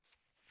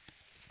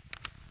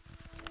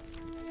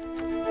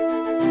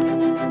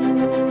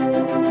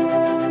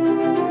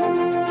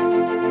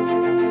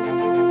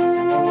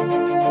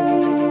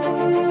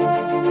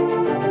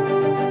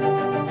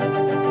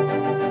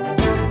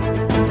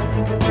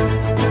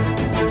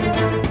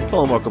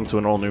Hello and welcome to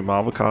an all-new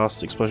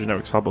Marvelcast, Explosion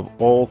Network's hub of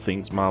all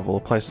things Marvel, a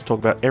place to talk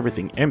about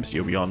everything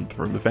MCU beyond,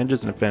 from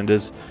Avengers and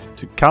Offenders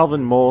to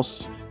Calvin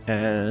Morse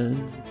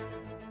and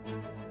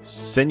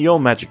Senor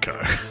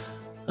Magico.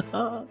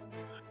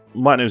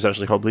 My name is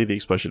Ashley Hobley, the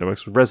Explosion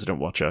Network's resident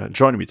watcher, and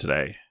joining me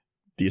today,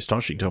 the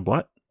astonishing Tom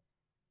Blight.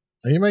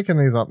 Are you making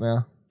these up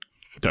now?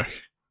 No.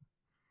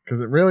 Because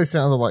it really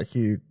sounded like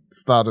you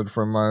started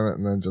for a moment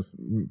and then just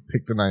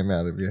picked a name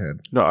out of your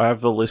head. No, I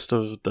have the list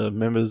of the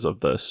members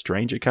of the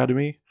Strange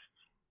Academy,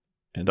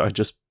 and I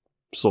just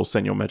saw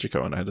Senor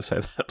Magico and I had to say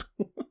that.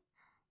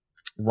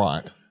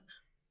 Right.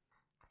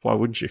 Why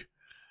wouldn't you?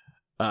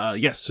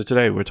 Yes, so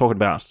today we're talking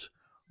about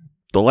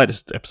the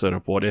latest episode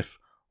of What If.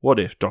 What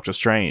if Doctor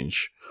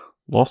Strange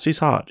lost his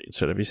heart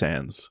instead of his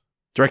hands?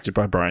 Directed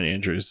by Brian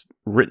Andrews,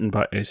 written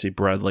by A.C.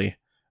 Bradley.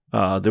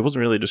 There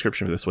wasn't really a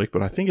description for this week,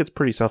 but I think it's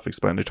pretty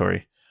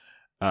self-explanatory.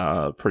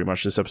 Pretty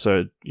much this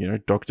episode,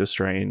 Doctor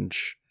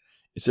Strange,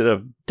 instead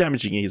of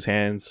damaging his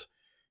hands,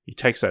 he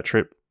takes that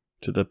trip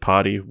to the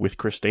party with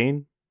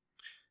Christine,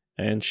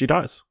 and she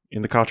dies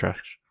in the car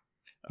crash.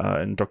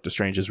 And Doctor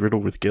Strange is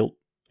riddled with guilt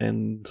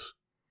and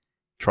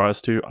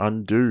tries to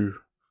undo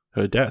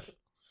her death.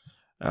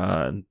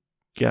 And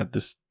yeah,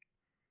 this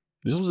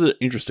was an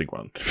interesting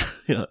one.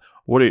 Yeah.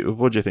 What do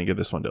you think of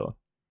this one, Dylan?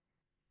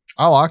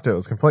 I liked it. It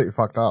was completely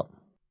fucked up.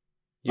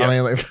 Yes.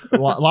 I mean,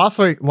 last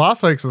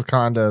week's was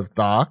kind of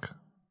dark.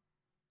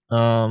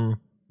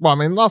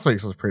 Last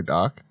week's was pretty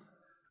dark.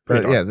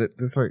 But yeah,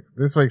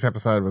 this week's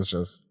episode was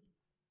just,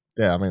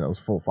 it was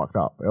full fucked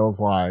up. It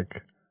was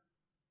like,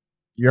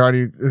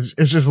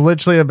 it's just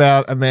literally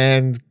about a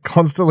man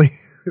constantly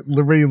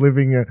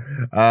reliving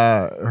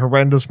a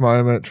horrendous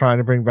moment, trying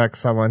to bring back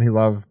someone he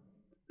loved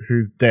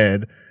who's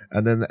dead,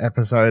 and then the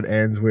episode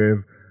ends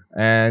with,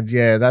 and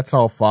yeah, that's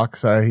all fuck,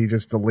 so he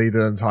just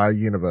deleted an entire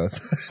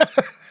universe.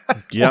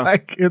 Yeah.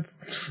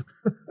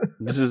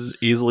 This is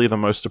easily the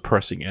most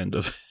depressing end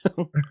of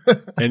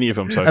any of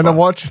them so far. And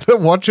the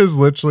watch is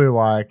literally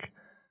like,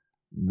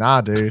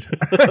 nah, dude.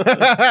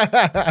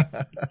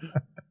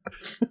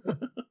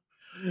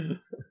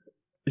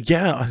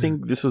 Yeah, I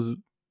think this is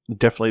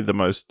definitely the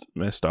most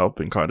messed up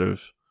and kind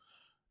of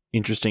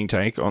interesting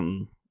take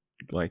on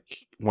like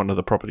one of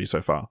the properties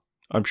so far.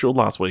 I'm sure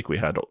last week we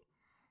had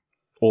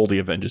all the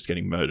Avengers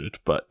getting murdered,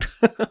 but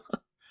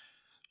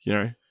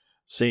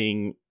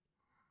seeing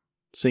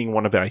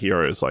one of our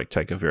heroes like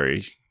take a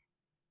very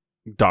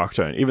dark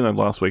turn, even though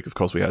last week, of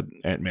course, we had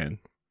Ant-Man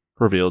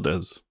revealed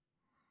as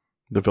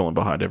the villain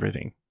behind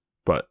everything,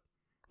 but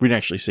we didn't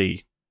actually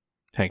see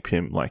Hank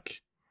Pym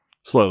like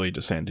slowly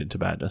descend into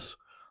badness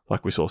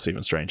like we saw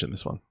Stephen Strange in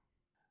this one.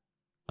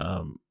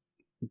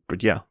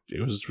 But yeah,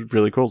 it was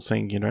really cool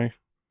seeing,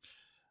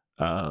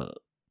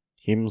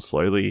 him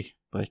slowly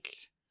like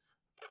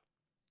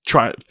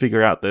try to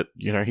figure out that,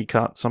 he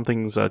can't, some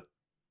things are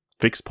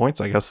fixed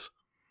points, I guess.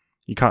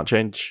 You can't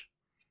change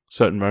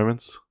certain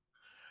moments.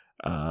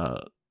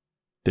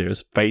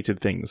 There's fated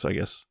things, I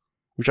guess,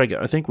 which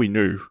I think we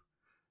knew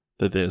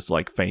that there's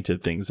like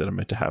fated things that are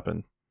meant to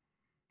happen.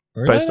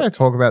 Don't they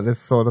talk about this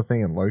sort of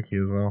thing in Loki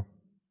as well?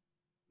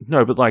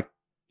 No, but like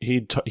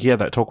he had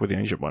that talk with the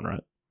Ancient One,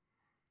 right?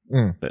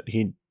 That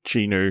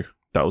she knew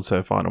that was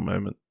her final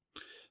moment,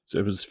 so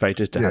it was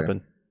fated to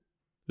happen.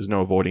 There's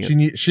no avoiding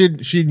it.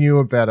 She knew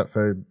about it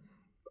for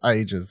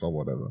ages or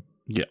whatever.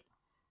 Yeah.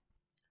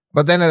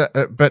 But then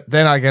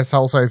I guess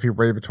also if you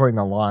read between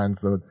the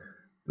lines, the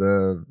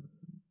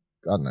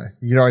I don't know,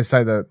 you always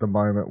say the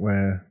moment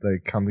where they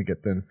come to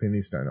get the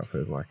Infinity Stone off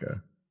is like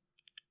a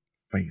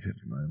fated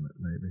moment,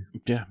 maybe.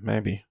 Yeah,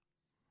 maybe.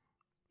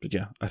 But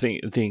yeah, I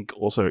think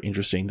also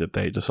interesting that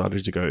they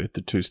decided to go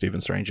the two Stephen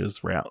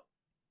Strange's route.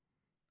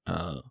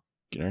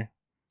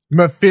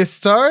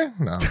 Mephisto?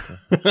 No.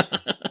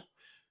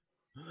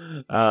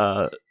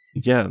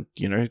 Yeah,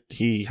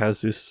 he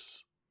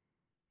has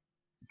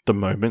the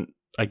moment.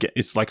 I get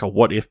it's like a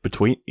what if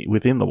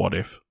within the what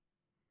if.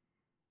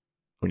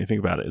 When you think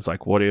about it, it's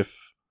like, what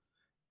if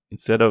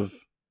instead of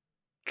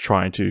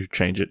trying to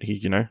change it, he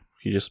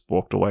just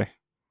walked away,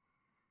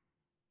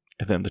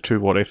 and then the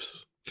two what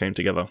ifs came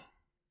together.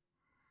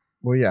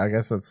 Well, yeah, I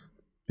guess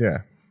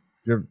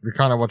you're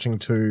kind of watching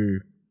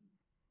two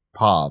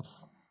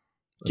paths.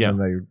 And then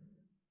they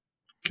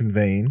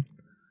convene,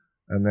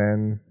 and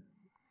then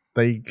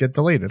they get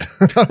deleted.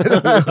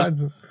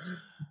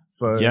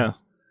 So yeah.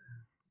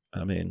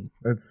 I mean,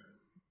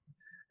 it's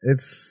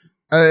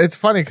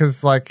funny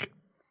because like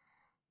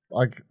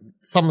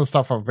some of the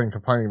stuff I've been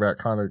complaining about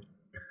kind of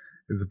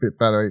is a bit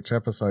better each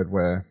episode.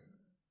 Where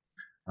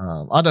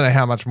I don't know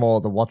how much more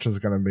the Watcher's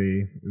going to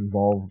be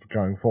involved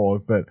going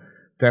forward, but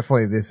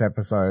definitely this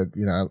episode,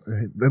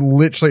 it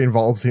literally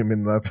involves him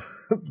in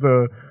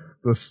the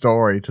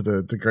story to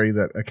the degree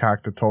that a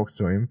character talks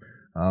to him,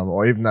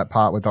 or even that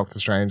part where Doctor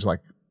Strange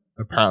like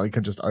apparently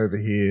could just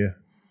overhear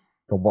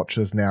the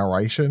Watcher's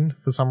narration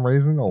for some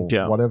reason, or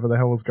whatever the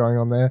hell was going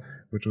on there,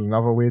 which was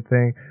another weird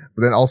thing.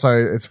 But then also,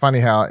 it's funny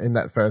how in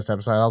that first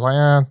episode, I was like,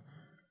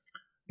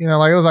 it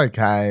was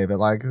okay, but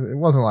like, it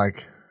wasn't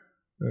like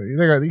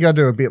You got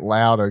to do a bit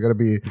louder. Got to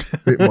be a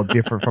bit more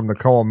different from the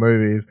core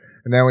movies.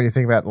 And then when you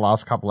think about the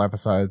last couple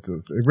episodes,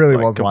 it really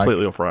was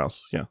completely off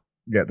rails. Yeah.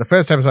 Yeah, the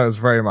first episode was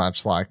very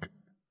much like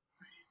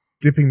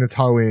dipping the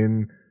toe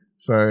in.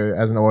 So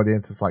as an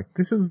audience, it's like,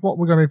 this is what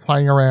we're going to be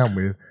playing around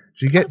with.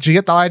 Do you get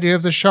the idea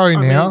of the show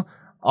now?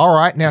 All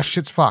right, now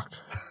shit's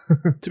fucked.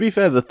 To be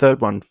fair, the third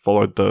one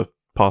followed the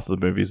path of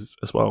the movies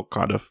as well,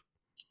 kind of.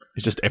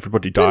 It's just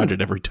everybody died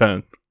at every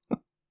turn.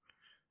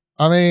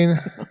 I mean,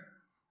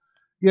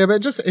 yeah,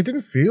 but it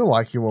didn't feel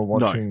like you were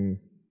watching. No.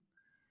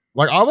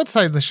 Like, I would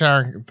say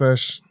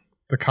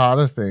the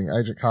Carter thing,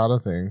 Agent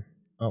Carter thing.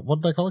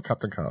 What did they call it?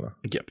 Captain Carter.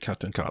 Yep,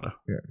 Captain Carter.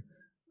 Yeah.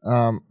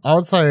 I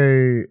would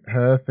say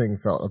her thing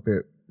felt a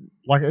bit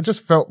like it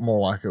just felt more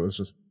like it was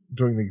just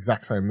doing the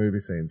exact same movie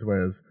scenes,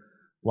 whereas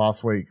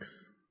last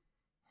week's,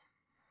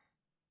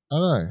 I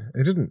don't know,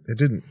 it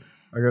didn't.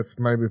 I guess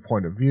maybe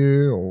point of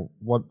view or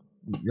what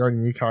your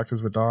only new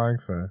characters were dying,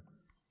 so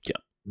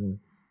yeah.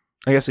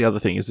 I guess the other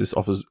thing is this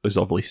is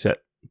obviously set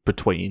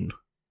between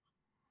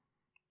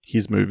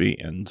his movie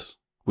and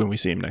when we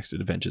see him next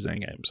at Avengers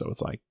Endgame, so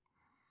it's like,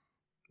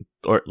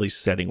 or at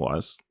least setting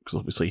wise, because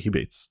obviously he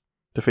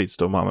defeats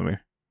Dormammu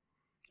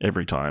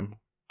every time,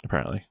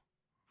 apparently.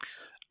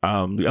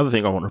 The other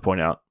thing I want to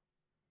point out,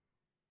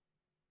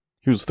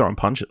 he was throwing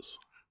punches.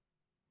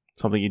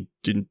 Something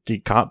he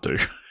can't do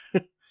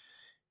in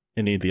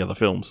any of the other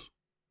films.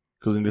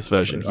 Because in this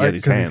version, he had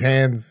his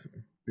hands.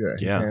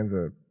 His hands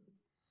are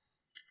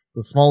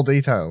the small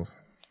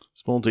details.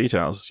 Small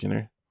details,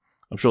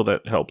 I'm sure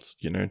that helps,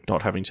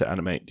 not having to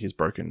animate his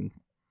broken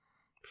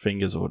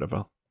fingers or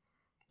whatever.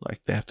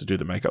 Like, they have to do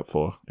the makeup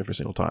for every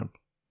single time.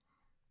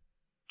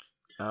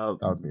 That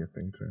would be a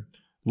thing too.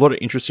 A lot of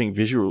interesting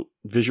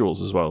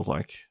visuals as well,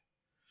 like,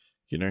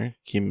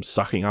 him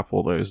sucking up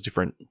all those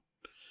different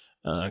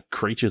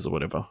creatures or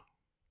whatever.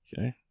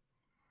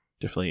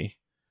 Definitely,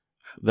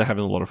 they're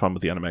having a lot of fun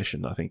with the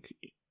animation, I think,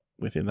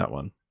 within that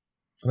one.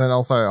 And then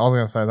also, I was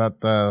going to say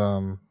that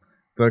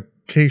the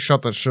key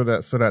shot that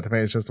stood out to me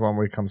is just the one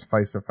where he comes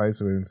face to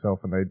face with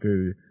himself and they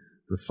do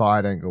the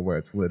side angle where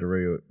it's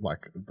literally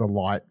like the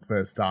light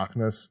versus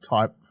darkness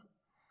type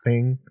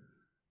thing.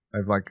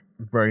 They've like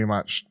very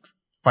much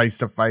face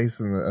to face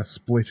and a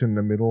split in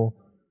the middle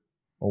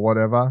or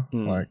whatever.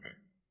 Like,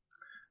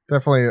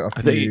 definitely a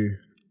few.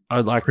 I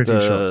like pretty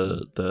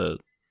shots.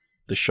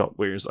 the shot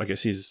where I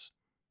guess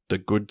the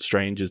good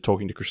Strange is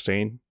talking to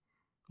Christine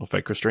or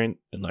fake Christine,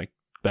 and like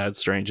bad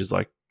Strange is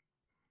like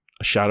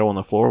a shadow on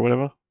the floor or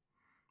whatever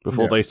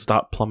before they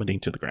start plummeting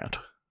to the ground.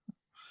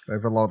 They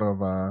have a lot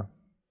of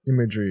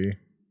imagery.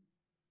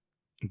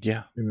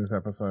 Yeah, in this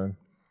episode.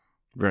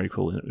 Very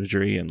cool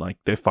imagery, and like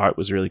their fight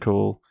was really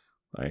cool,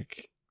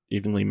 like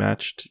evenly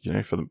matched.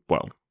 I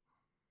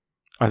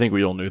think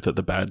we all knew that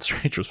the bad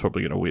Strange was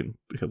probably going to win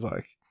because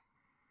like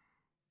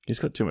he's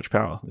got too much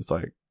power. It's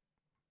like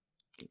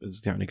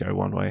it's going to go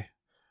one way.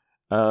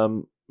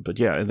 But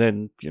yeah, and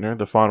then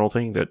the final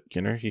thing that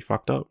he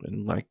fucked up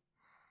and like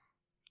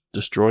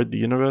destroyed the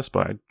universe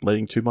by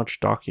letting too much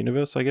dark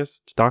universe, I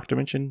guess, dark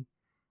dimension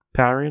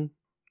power in.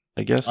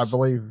 I guess I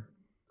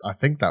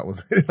think that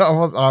was it.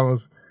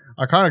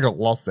 I kind of got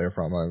lost there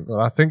for a moment, but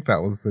I think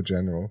that was the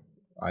general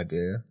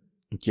idea.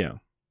 Yeah.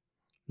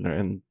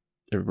 And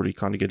everybody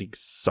kind of getting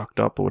sucked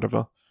up or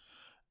whatever.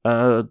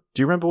 Do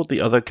you remember what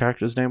the other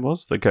character's name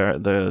was?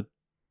 The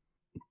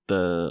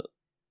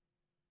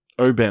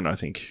Oben, I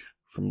think,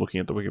 from looking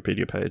at the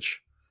Wikipedia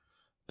page.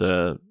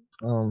 The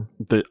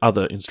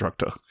other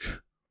instructor.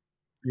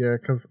 Yeah,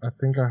 because I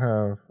think I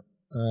have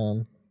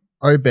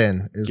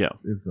Oben is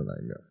the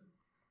name, yes.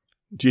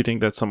 Do you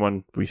think that's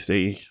someone we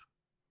see?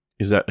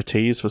 Is that a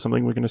tease for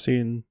something we're going to see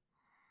in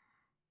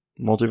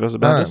Multiverse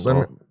of Madness?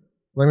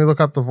 Let me look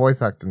up the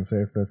voice actor and see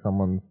if there's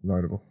someone's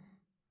notable.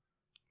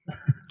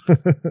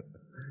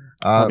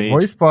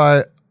 Voiced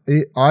by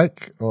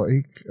Ike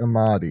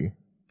Amadi.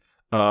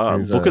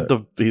 Look at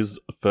his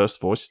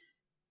first voice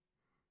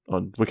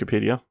on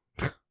Wikipedia.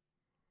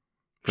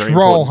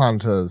 Troll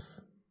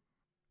Hunters.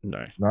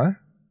 No.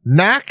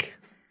 Knack?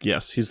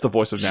 Yes, he's the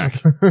voice of Knack.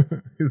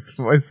 He's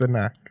the voice of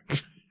Knack.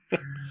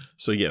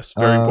 So yes,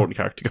 very important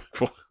character to go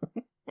for.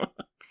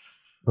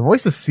 The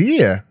voice of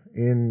Seer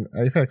in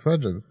Apex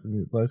Legends,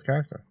 those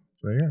character.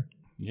 So there you go.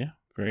 Yeah,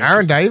 very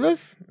Aaron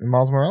Davis in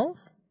Miles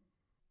Morales.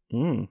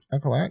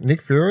 Uncle Aaron.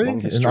 Nick Fury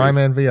in Iron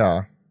Man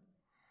VR.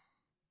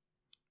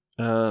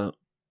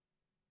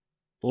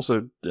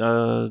 Also,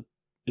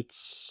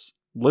 it's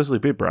Leslie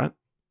Bibb, right?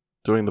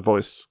 Doing the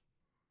voice.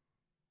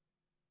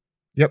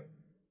 Yep.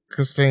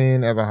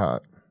 Christine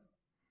Everhart.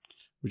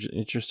 Which is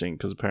interesting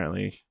because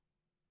apparently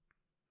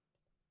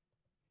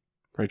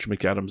Rachel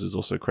McAdams is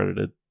also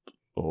credited,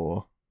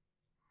 or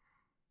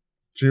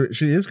she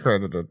is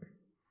credited.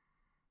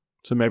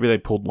 So maybe they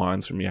pulled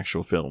lines from the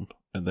actual film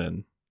and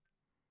then.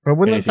 But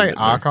wouldn't it say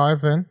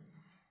archive then?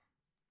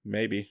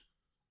 Maybe.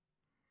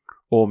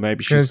 Or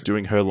maybe she's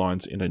doing her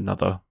lines in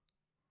another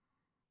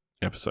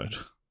episode.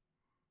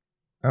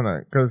 I don't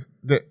know, because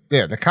the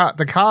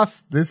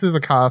cast. This is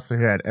a cast who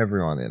had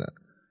everyone in it.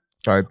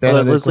 So Well,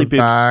 Benedict Leslie was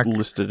Bibb's back.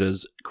 listed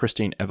as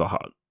Christine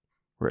Everhart,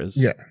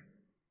 whereas Yeah.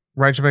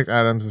 Rachel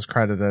McAdams is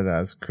credited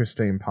as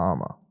Christine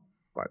Palmer.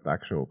 Like the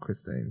actual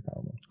Christine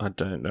Palmer. I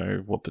don't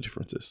know what the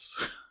difference is.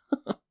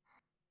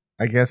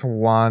 I guess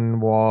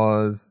one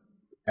was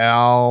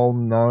our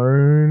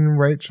known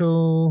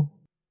Rachel,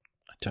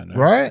 I don't know.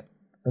 right?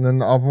 And then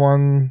the other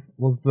one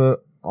was the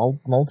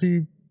old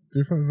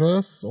different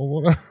verse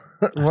or whatever.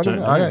 I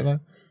don't know.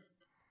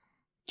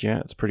 Yeah,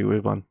 it's a pretty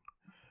weird one.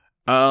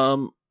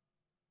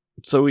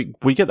 So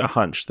we get the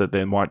hunch that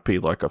there might be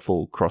like a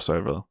full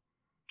crossover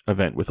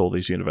event with all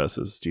these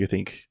universes. Do you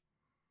think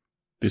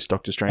this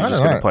Doctor Strange is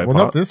going to play a part?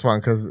 Not this one,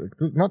 because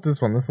not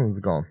this one. This one's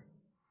gone.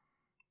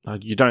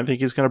 You don't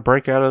think he's going to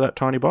break out of that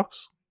tiny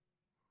box?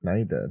 No,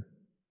 he did.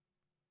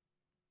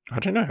 I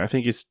don't know. I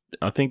think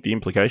the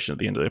implication at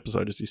the end of the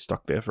episode is he's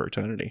stuck there for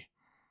eternity.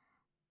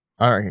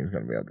 I don't think he's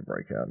going to be able to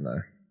break out.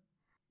 No,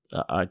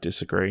 I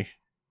disagree.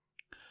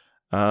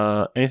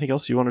 Anything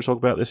else you want to talk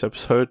about this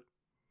episode?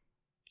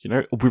 You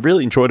know, we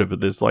really enjoyed it,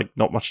 but there's like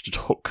not much to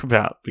talk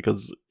about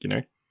because, you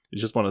know,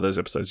 it's just one of those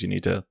episodes you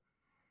need to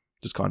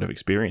just kind of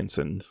experience.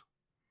 And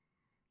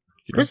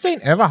Christine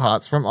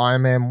Everhart's from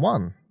Iron Man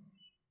 1.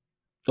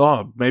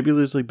 Oh, maybe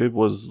Leslie Bibb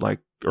was like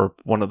or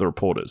one of the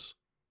reporters.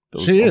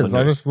 She is.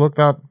 I just looked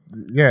up.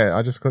 Yeah,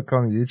 I just clicked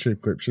on the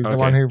YouTube clip. She's the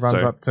one who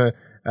runs up to,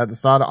 at the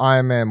start of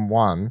Iron Man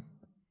 1,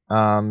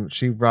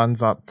 she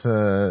runs up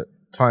to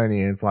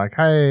Tony and it's like,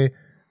 hey,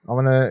 I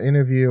want to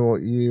interview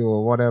you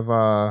or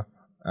whatever.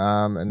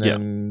 And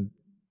then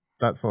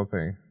that sort of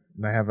thing.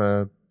 They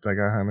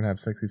go home and have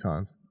sexy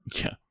times.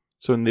 Yeah.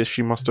 So in this,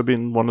 she must have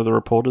been one of the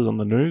reporters on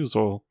the news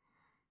or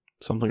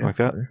something like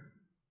that. So.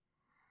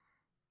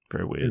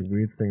 Very weird.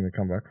 Weird thing to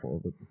come back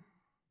for, but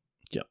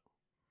yeah.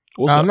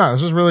 Also, no, it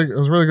was a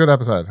really good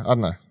episode. I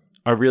don't know.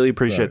 I really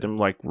appreciate them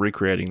like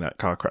recreating that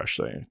car crash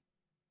though,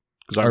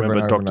 because I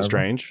remember Doctor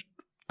Strange,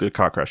 the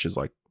car crash is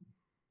like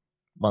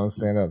one of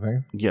the standout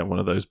things. Yeah, one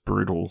of those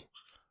brutal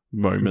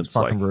moments. It's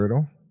fucking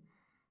brutal.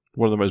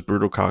 One of the most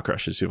brutal car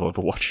crashes you've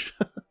ever watched.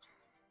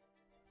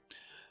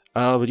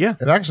 But yeah,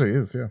 it actually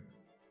is. Yeah.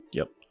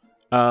 Yep.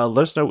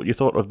 Let us know what you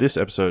thought of this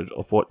episode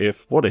of What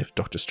If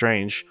Doctor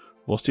Strange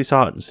lost his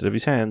heart instead of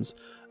his hands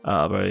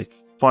by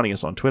finding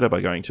us on Twitter by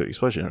going to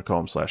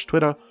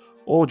explosion.com/Twitter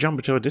or jump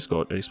into our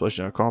Discord at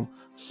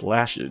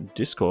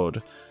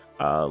explosion.com/Discord.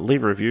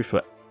 Leave a review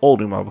for All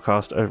New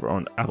Marvelcast over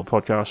on Apple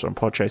Podcasts or on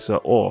Podchaser,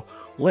 or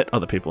let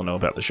other people know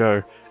about the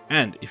show.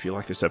 And if you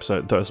like this episode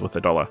and throw us with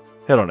 $1,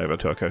 head on over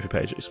to our Ko-fi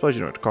page at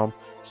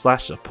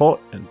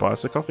explosion.com/support and buy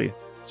us a coffee.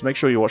 So make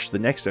sure you watch the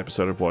next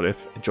episode of What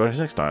If and join us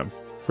next time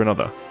for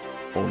another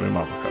All New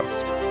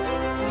Marvelcast.